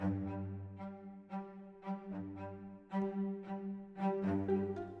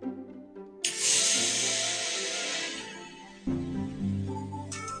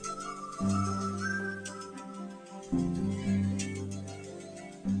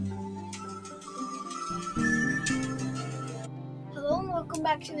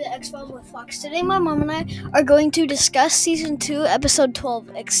back to the X-Files with Fox. Today, my mom and I are going to discuss Season 2, Episode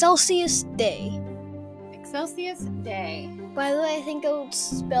 12, Excelsis Day. Excelsis Day. By the way, I think it's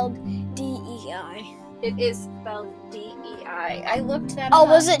spelled D-E-I. It is spelled D-E-I. I looked that Oh, up.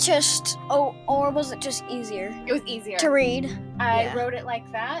 was it just... Oh, or was it just easier It was easier. to read? I wrote it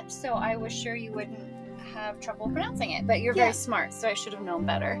like that, so I was sure you wouldn't have trouble pronouncing it. But you're very smart, so I should have known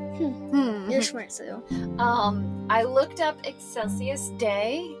better. You're smart, too. I looked up Excelsis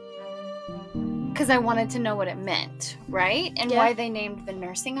Day because I wanted to know what it meant, right? And why they named the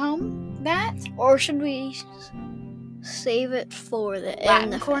nursing home that. Or should we save it for the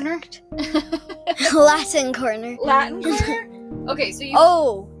Latin end corner? Latin corner. Latin corner? Okay, so you...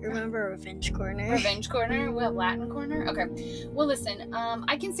 Oh! Remember Revenge Corner? Revenge corner? What, Latin corner? Okay. Well, listen,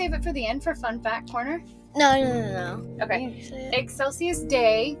 I can save it for the end for fun fact corner. No. Okay. Excelsis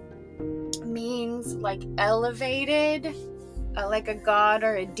Day means like elevated, like a god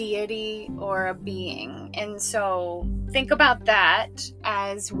or a deity or a being. And so think about that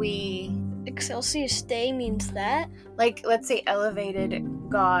as we... Excelsis Day means that? Like, let's say elevated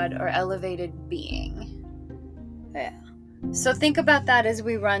god or elevated being. Yeah. So think about that as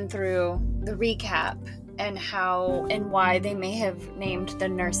we run through the recap and how and why they may have named the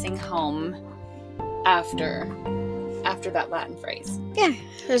nursing home after that Latin phrase. Yeah.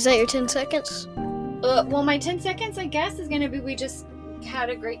 Is that your 10 seconds? Well, my 10 seconds, I guess, is going to be we just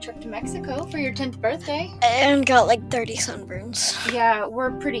had a great trip to Mexico for your 10th birthday. And got like 30 sunburns. Yeah, we're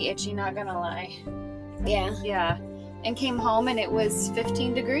pretty itchy, not gonna lie. Yeah. And came home and it was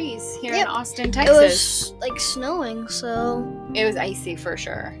 15 degrees here in Austin, Texas. It was like snowing, so... It was icy for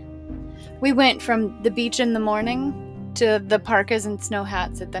sure. We went from the beach in the morning to the parkas and snow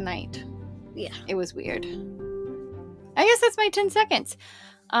hats at the night. Yeah. It was weird. I guess that's my 10 seconds.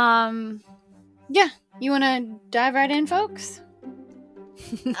 Yeah. You want to dive right in, folks?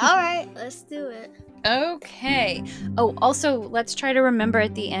 Alright, let's do it. Okay. Oh, also, let's try to remember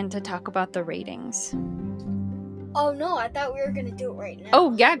at the end to talk about the ratings. Oh no, I thought we were gonna do it right now.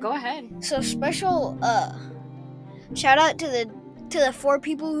 Oh, yeah, go ahead. So special, shout out to the 4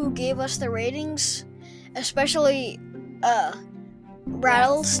 people who gave us the ratings, especially,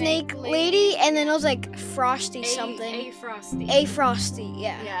 Rattlesnake Lady, and then it was like Frosty something. A Frosty,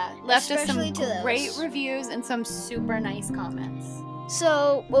 yeah. Yeah, left Especially us to some great those. reviews and some super nice comments.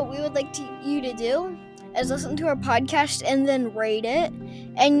 So what we would like you to do is listen to our podcast and then rate it,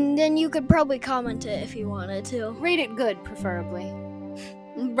 and then you could probably comment it if you wanted to. Rate it good, preferably.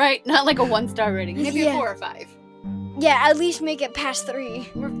 Right? Not like a 1-star rating. Maybe a 4 or 5. Yeah, at least make it past 3.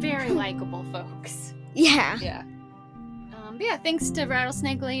 We're very likable folks. Yeah. Yeah. But yeah, thanks to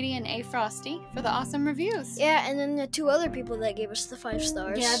Rattlesnake Lady and A Frosty for the awesome reviews. Yeah, and then the 2 other people that gave us the 5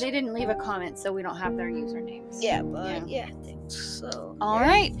 stars. Yeah, they didn't leave a comment, so we don't have their usernames. Yeah, but thanks. So. All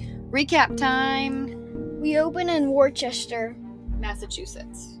right, recap time. We open in Worcester,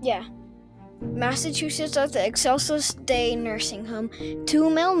 Massachusetts. Yeah. Massachusetts at the Excelsis Day nursing home. 2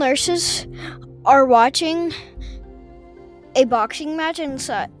 male nurses are watching a boxing match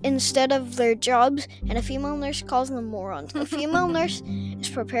instead of their jobs, and a female nurse calls them morons. A female nurse is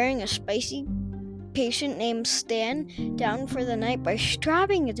preparing a spicy patient named Stan down for the night by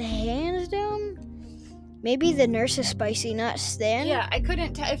strapping his hands down. Maybe the nurse is spicy, not Stan. Yeah, I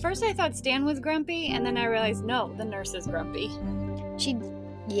couldn't tell. At first I thought Stan was grumpy, and then I realized, no, the nurse is grumpy. She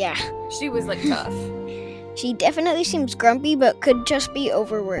was like tough. She definitely seems grumpy, but could just be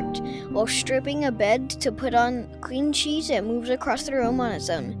overworked. While stripping a bed to put on clean sheets, it moves across the room on its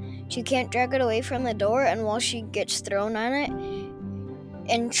own. She can't drag it away from the door, and while she gets thrown on it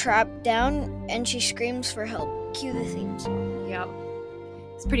and trapped down, and she screams for help. Cue the theme song. Yep.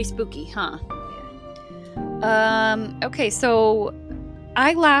 It's pretty spooky, huh? Okay, so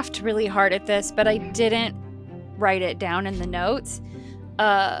I laughed really hard at this, but I didn't write it down in the notes.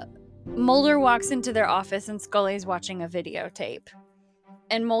 Mulder walks into their office and Scully's watching a videotape.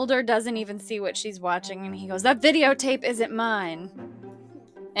 And Mulder doesn't even see what she's watching, and he goes, "That videotape isn't mine."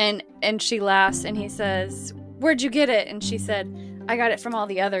 And she laughs, and he says, "Where'd you get it?" And she said, "I got it from all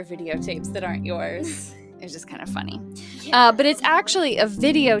the other videotapes that aren't yours." It was just kind of funny. But it's actually a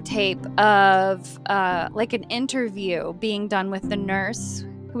videotape of like an interview being done with the nurse,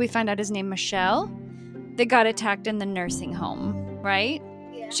 who we find out is named Michelle, that got attacked in the nursing home, right?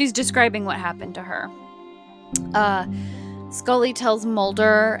 Yeah. She's describing what happened to her. Scully tells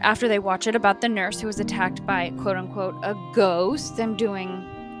Mulder after they watch it about the nurse who was attacked by, quote-unquote, a ghost. I'm doing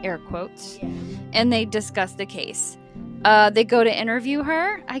air quotes. Yeah. And they discuss the case. They go to interview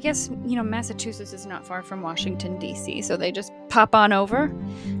her. I guess, Massachusetts is not far from Washington, D.C., so they just pop on over.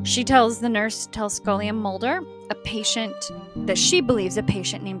 The nurse tells Scully and Mulder a patient that she believes a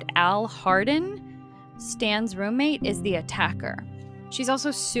patient named Al Hardin, Stan's roommate, is the attacker. She's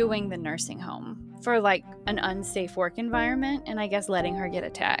also suing the nursing home for, an unsafe work environment and I guess letting her get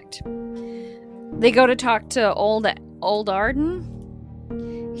attacked. They go to talk to old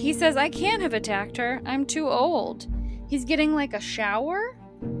Arden. He says, I can't have attacked her. I'm too old. He's getting a shower,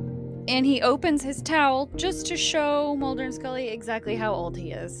 and he opens his towel just to show Mulder and Scully exactly how old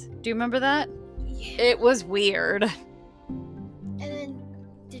he is. Do you remember that? Yeah. It was weird. And then,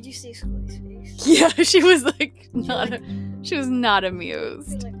 did you see Scully's face? Yeah, she was she was not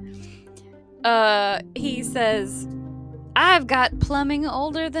amused. He says, I've got plumbing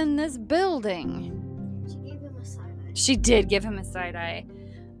older than this building. She gave him a side eye. She did give him a side eye.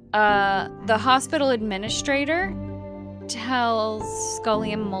 The hospital administrator tells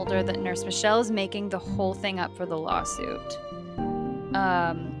Scully and Mulder that Nurse Michelle is making the whole thing up for the lawsuit.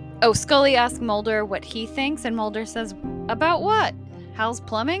 Scully asks Mulder what he thinks, and Mulder says, about what? Hal's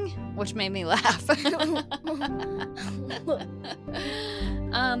plumbing? Which made me laugh.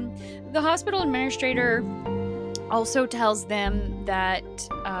 The hospital administrator also tells them that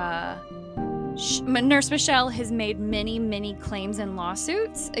Nurse Michelle has made many, many claims and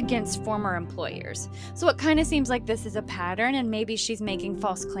lawsuits against former employers. So it kind of seems like this is a pattern, and maybe she's making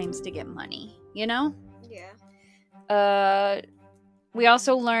false claims to get money, Yeah. We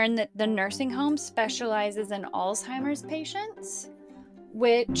also learn that the nursing home specializes in Alzheimer's patients,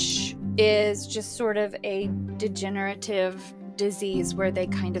 which is just sort of a degenerative disease where they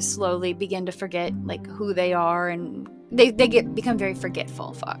kind of slowly begin to forget who they are, and they become very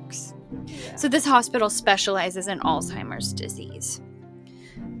forgetful folks. Yeah. So this hospital specializes in Alzheimer's disease.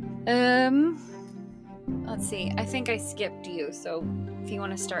 Let's see. I think I skipped you, so if you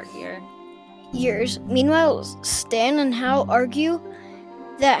want to start here. Years. Meanwhile, Stan and Hal argue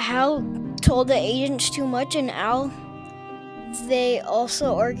that Hal told the agents too much, and they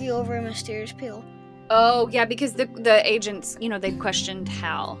also argue over a mysterious pill. Oh, yeah, because the agents, they questioned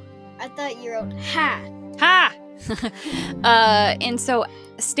Hal. I thought you wrote ha. Ha! And so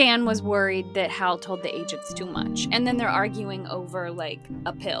Stan was worried that Hal told the agents too much. And then they're arguing over,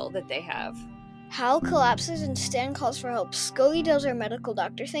 a pill that they have. Hal collapses and Stan calls for help. Scully does her medical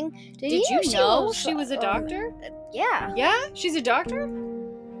doctor thing. Did you know she was a doctor? Yeah. Yeah? She's a doctor?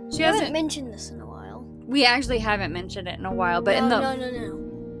 She hasn't mentioned this in a while. We actually haven't mentioned it in a while, but No.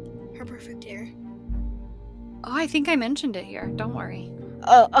 Her perfect hair. Oh, I think I mentioned it here. Don't worry.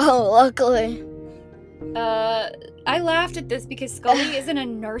 Oh, luckily. I laughed at this because Scully is in a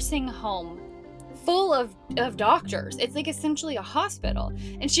nursing home full of doctors. It's essentially a hospital.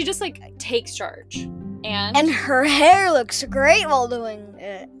 And she just takes charge. And her hair looks great while doing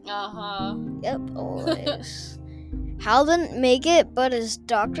it. Uh-huh. Yep, always. Hal didn't make it, but his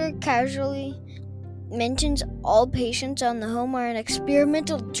doctor casually mentions all patients on the home are an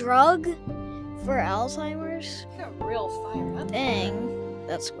experimental drug for Alzheimer's. You got real fired up. Dang,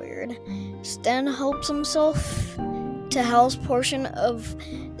 that's weird. Stan helps himself to Hal's portion of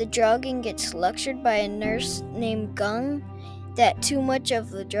the drug and gets lectured by a nurse named Gung that too much of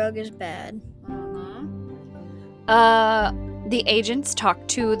the drug is bad. The agents talk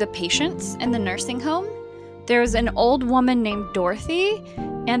to the patients in the nursing home. There's an old woman named Dorothy,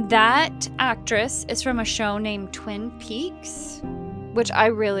 and that actress is from a show named Twin Peaks, which I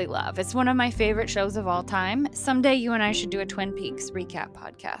really love. It's one of my favorite shows of all time. Someday you and I should do a Twin Peaks recap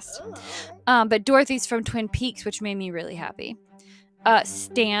podcast. But Dorothy's from Twin Peaks, which made me really happy.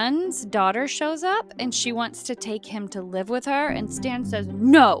 Stan's daughter shows up, and she wants to take him to live with her, and Stan says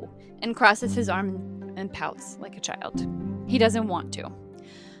no, and crosses his arm and pouts like a child. He doesn't want to.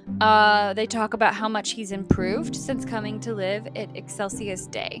 They talk about how much he's improved since coming to live at Excelsis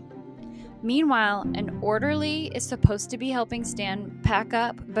Day. Meanwhile, an orderly is supposed to be helping Stan pack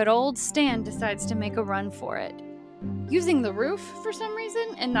up, but old Stan decides to make a run for it, using the roof for some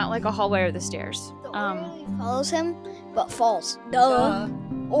reason and not a hallway or the stairs. The orderly follows him, but falls. Duh.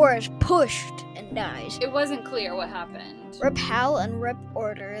 Or is pushed and dies. It wasn't clear what happened. Rip Hal and rip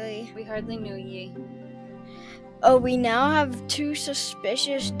orderly. We hardly knew ye. Oh, we now have 2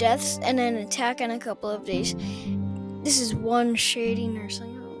 suspicious deaths and an attack in a couple of days. This is one shady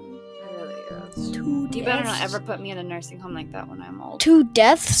nursing home. It really is. 2 deaths. You better not ever put me in a nursing home like that when I'm old. 2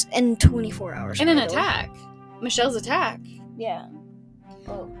 deaths in 24 hours. And an attack. Michelle's attack. Yeah.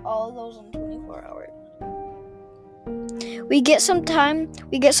 Well, all of those in 24 hours. We get some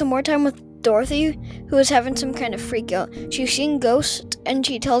more time with Dorothy, who is having some kind of freak out. She's seen ghosts, and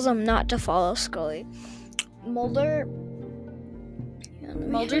she tells them not to follow Scully. Mulder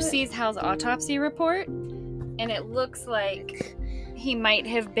Mulder sees Hal's autopsy report, and it looks like he might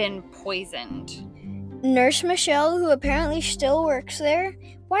have been poisoned. Nurse Michelle, who apparently still works there,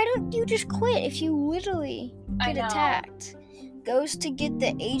 why don't you just quit if you literally get attacked? Goes to get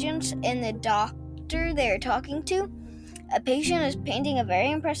the agents and the doctor they're talking to. A patient is painting a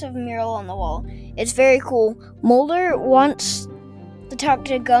very impressive mural on the wall. It's very cool. Mulder wants to talk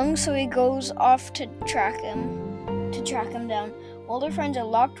to Gung, so he goes off to track him down. Mulder finds a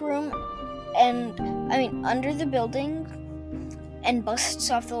locked room under the building and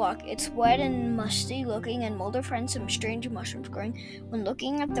busts off the lock. It's wet and musty looking, and Mulder finds some strange mushrooms growing. When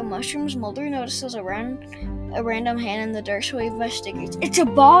looking at the mushrooms, Mulder notices a random hand in the dirt, so he investigates. It's a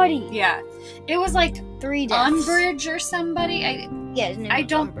body! Yeah. It was like 3 deaths. Umbridge or somebody. His name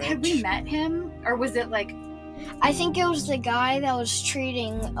was Umbridge. Had we met him? Or was it like... I think it was the guy that was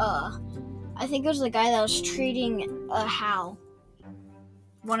treating, Hal.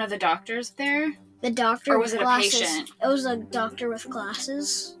 One of the doctors there? The doctor or was with it glasses. A patient? It was a doctor with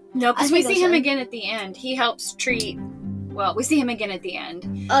glasses. No, because we see him again at the end. He helps treat... Well, we see him again at the end.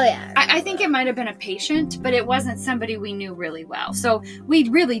 Oh, yeah. I think it might have been a patient, but it wasn't somebody we knew really well. So we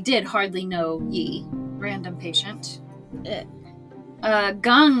really did hardly know Yi. Random patient.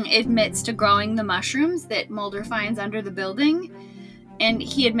 Gung admits to growing the mushrooms that Mulder finds under the building, and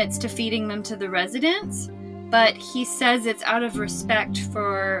he admits to feeding them to the residents, but he says it's out of respect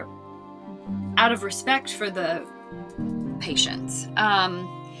for the patients.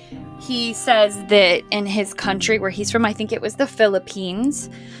 He says that in his country where he's from, I think it was the Philippines,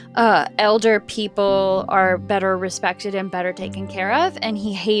 elder people are better respected and better taken care of, and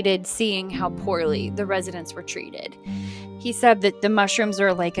he hated seeing how poorly the residents were treated. He said that the mushrooms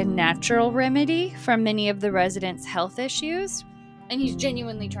are like a natural remedy for many of the residents' health issues, and he's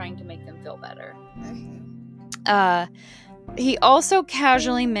genuinely trying to make them feel better. He also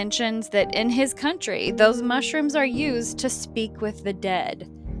casually mentions that in his country, those mushrooms are used to speak with the dead.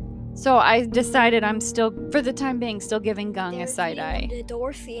 So I decided I'm still, for the time being, still giving Gung a side eye. To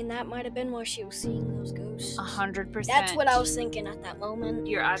Dorothy, and that might have been why she was seeing those ghosts. 100%. That's what I was thinking at that moment.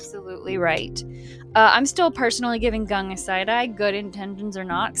 You're absolutely right. I'm still personally giving Gung a side eye, good intentions or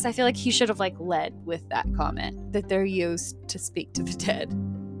not, because I feel like he should have led with that comment that they're used to speak to the dead.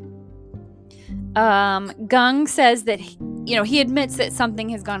 Gung says that he admits that something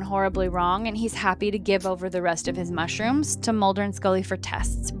has gone horribly wrong, and he's happy to give over the rest of his mushrooms to Mulder and Scully for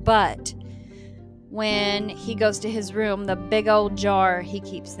tests. But when he goes to his room, the big old jar he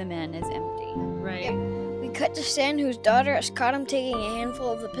keeps them in is empty. Right? Yep. We cut to Stan, whose daughter has caught him taking a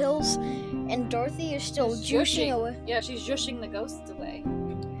handful of the pills, and Dorothy is still jushing away. Yeah, she's jushing the ghosts away.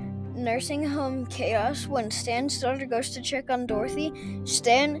 Nursing home chaos. When Stan's daughter goes to check on Dorothy,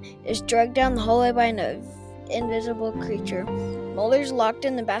 Stan is dragged down the hallway by an invisible creature. Mulder's locked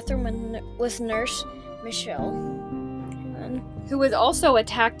in the bathroom with Nurse Michelle, who was also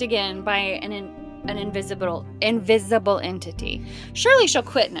attacked again by an invisible entity. Surely she'll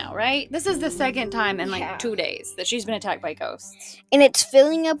quit now, right? This is the second time in 2 days that she's been attacked by ghosts. And it's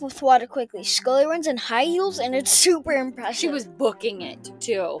filling up with water quickly. Scully runs in high heels, and it's super impressive. She was booking it,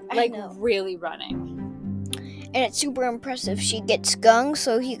 too. Really running. And it's super impressive. She gets Gung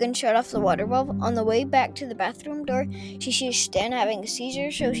so he can shut off the water valve. On the way back to the bathroom door, she sees Stan having a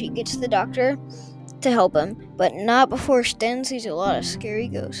seizure, so she gets the doctor to help him, but not before Stan sees a lot of scary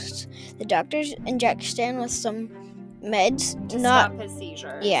ghosts. The doctors inject Stan with some meds to stop his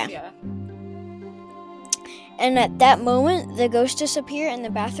seizures. Yeah. And at that moment, the ghosts disappear and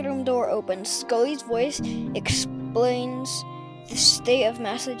the bathroom door opens. Scully's voice explains the state of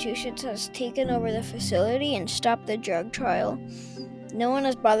Massachusetts has taken over the facility and stopped the drug trial. No one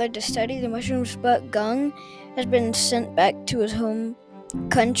has bothered to study the mushrooms, but Gung has been sent back to his home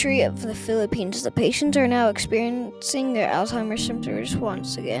country of the Philippines. The patients are now experiencing their Alzheimer's symptoms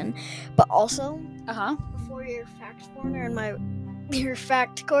once again. But also, before your fact corner and your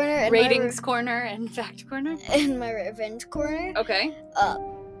fact corner and ratings corner and fact corner and my revenge corner. Okay.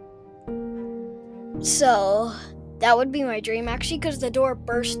 So that would be my dream, actually, because the door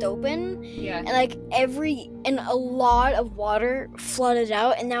burst open. Yeah. And a lot of water flooded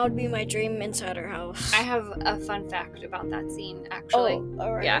out, and that would be my dream inside our house. I have a fun fact about that scene, actually. Oh,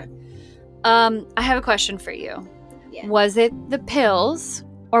 all right. Yeah. I have a question for you. Yeah. Was it the pills,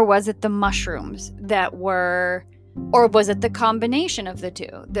 or was it the mushrooms that were, or was it the combination of the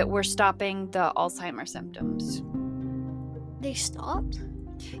two that were stopping the Alzheimer's symptoms? They stopped?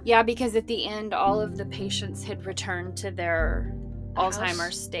 Yeah, because at the end, all of the patients had returned to their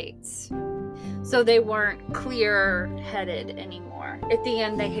Alzheimer's states. So they weren't clear-headed anymore. At the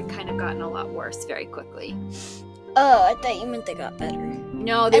end, they had kind of gotten a lot worse very quickly. Oh, I thought you meant they got better.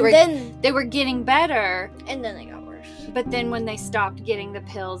 No, they were getting better. And then they got worse. But then when they stopped getting the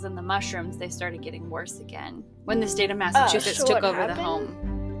pills and the mushrooms, they started getting worse again. When the state of Massachusetts took over the home.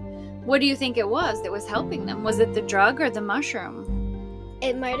 What do you think it was that was helping them? Was it the drug or the mushroom?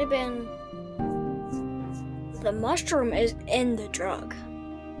 It might have been the mushroom is in the drug.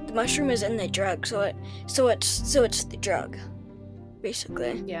 The mushroom is in the drug, so it's the drug,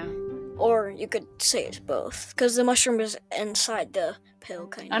 basically. Yeah. Or you could say it's both, because the mushroom is inside the pill,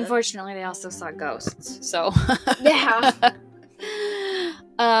 kind of. Unfortunately, they also saw ghosts, so. Yeah.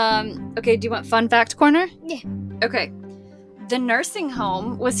 Okay, do you want fun fact corner? Yeah. Okay. The nursing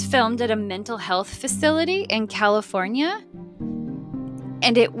home was filmed at a mental health facility in California,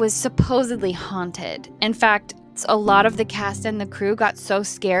 and it was supposedly haunted. In fact, a lot of the cast and the crew got so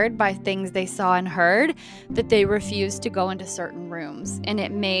scared by things they saw and heard that they refused to go into certain rooms, and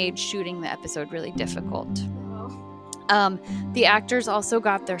it made shooting the episode really difficult. Wow. The actors also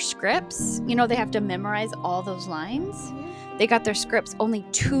got their scripts. You know, they have to memorize all those lines. They got their scripts only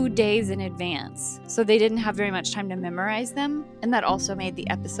 2 days in advance, so they didn't have very much time to memorize them, and that also made the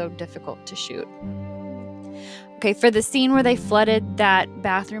episode difficult to shoot. Okay, for the scene where they flooded that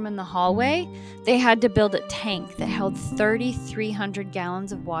bathroom in the hallway, they had to build a tank that held 3,300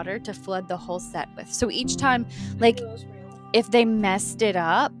 gallons of water to flood the whole set with. So each time, like, if they messed it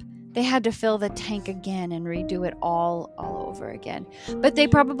up, they had to fill the tank again and redo it all over again. But they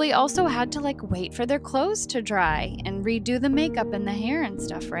probably also had to, like, wait for their clothes to dry and redo the makeup and the hair and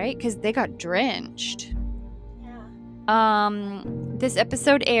stuff, right? Because they got drenched. This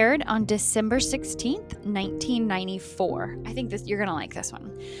episode aired on December 16th, 1994. I think you're going to like this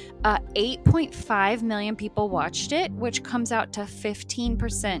one. 8.5 million people watched it, which comes out to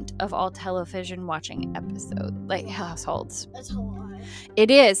 15% of all television watching households. That's a lot. It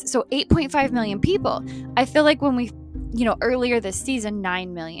is. So 8.5 million people. I feel like when we, earlier this season,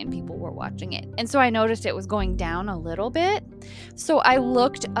 9 million people were watching it. And so I noticed it was going down a little bit. So I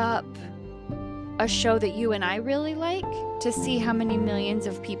looked up a show that you and I really like to see how many millions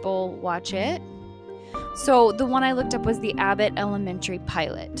of people watch it. So the one I looked up was the Abbott Elementary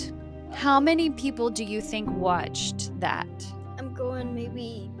pilot. How many people do you think watched that? I'm going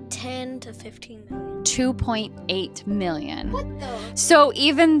maybe 10 to 15 million. 2.8 million. What the? So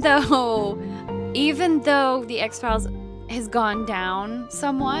even though the X-Files has gone down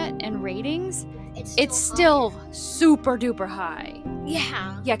somewhat in ratings, it's still super duper high.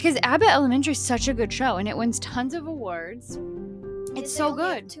 Yeah. Yeah, because Abbott Elementary is such a good show, and it wins tons of awards. It's so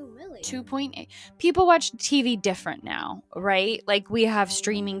good. 2 million. 2.8. People watch TV different now, right? Like, we have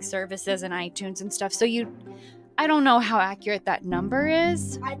streaming services and iTunes and stuff. So I don't know how accurate that number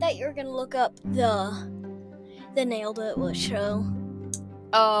is. I thought you were going to look up the Nailed It show.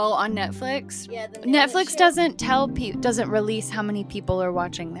 Oh, on Netflix? Yeah, Netflix doesn't release how many people are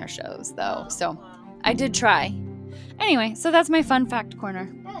watching their shows, though. So I did try. Anyway, so that's my fun fact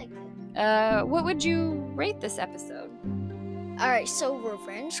corner. I like it. What would you rate this episode? All right, so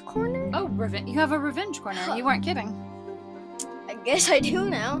revenge corner? Oh, you have a revenge corner. You weren't kidding. I guess I do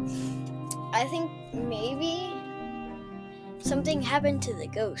now. I think maybe something happened to the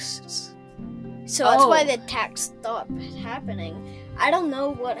ghosts. So that's why the attack stopped happening. I don't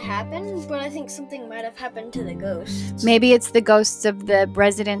know what happened, but I think something might have happened to the ghosts. Maybe it's the ghosts of the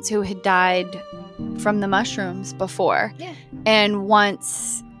residents who had died from the mushrooms before. Yeah. And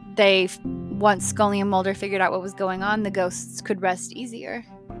once Scully and Mulder figured out what was going on, the ghosts could rest easier.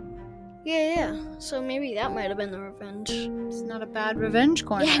 Yeah. So maybe that might have been the revenge. It's not a bad revenge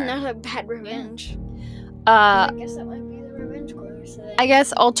corner. Yeah, not a bad revenge. I guess that might be the revenge corner. So I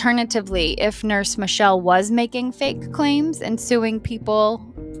guess alternatively, if Nurse Michelle was making fake claims and suing people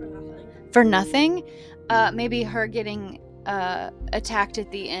for nothing, maybe her getting attacked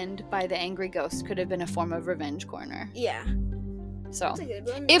at the end by the angry ghost could have been a form of revenge corner. Yeah. So that's a good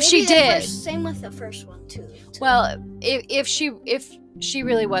one. If she did, same with the first one too. Well, if she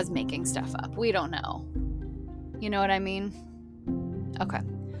really was making stuff up, we don't know. You know what I mean? Okay.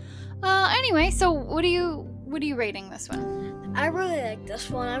 Anyway, so what are you rating this one? I really like this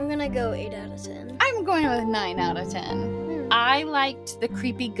one. I'm gonna go 8 out of 10. I'm going with 9 out of 10. I liked the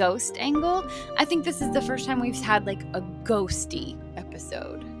creepy ghost angle. I think this is the first time we've had like a ghosty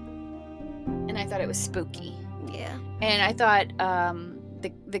episode, and I thought it was spooky. Yeah. And I thought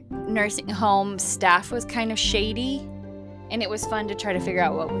the nursing home staff was kind of shady, and it was fun to try to figure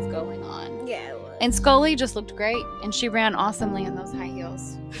out what was going on. Yeah, it was. And Scully just looked great, and she ran awesomely in those high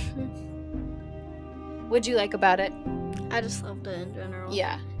heels. What'd you like about it? I just loved it in general.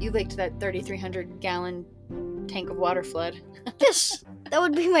 Yeah, you liked that 3,300 gallon tank of water flood. Yes, that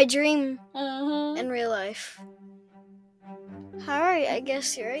would be my dream in real life. All right, I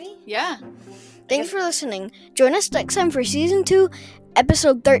guess you're ready. Yeah. Thanks for listening. Join us next time for season 2,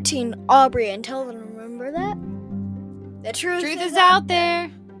 episode 13, Aubrey, and tell them, remember that? The truth is out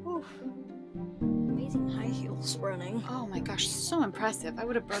there. Oof. Amazing high heels running. Oh my gosh, so impressive. I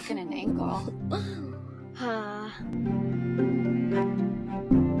would have broken an ankle.